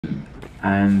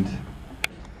and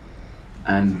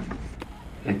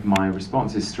my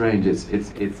response is strange. It's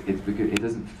because it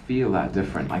doesn't feel that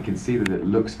different. I can see that it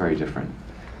looks very different,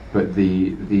 but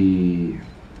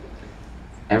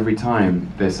every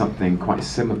time there's something quite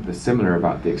similar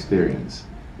about the experience,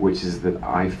 which is that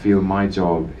I feel my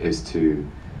job is to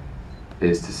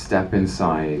step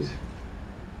inside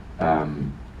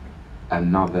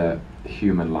another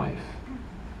human life,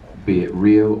 be it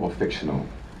real or fictional,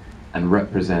 and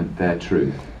represent their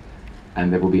truth.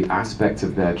 And there will be aspects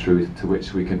of their truth to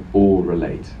which we can all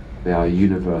relate. They are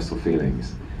universal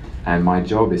feelings. And my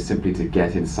job is simply to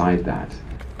get inside that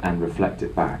and reflect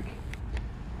it back.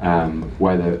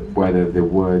 Whether the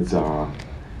words are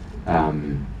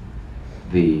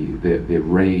the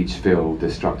rage-filled,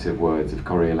 destructive words of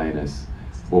Coriolanus,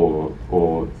 or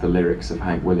the lyrics of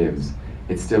Hank Williams,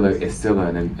 it's still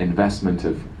an investment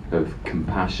of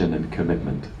compassion and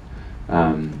commitment.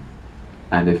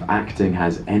 And if acting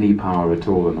has any power at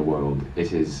all in the world,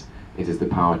 it is the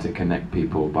power to connect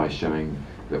people by showing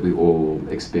that we all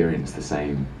experience the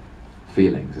same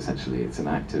feelings. Essentially, it's an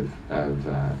act of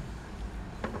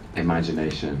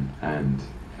imagination and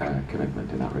commitment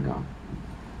in that regard.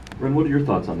 Ren, what are your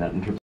thoughts on that in terms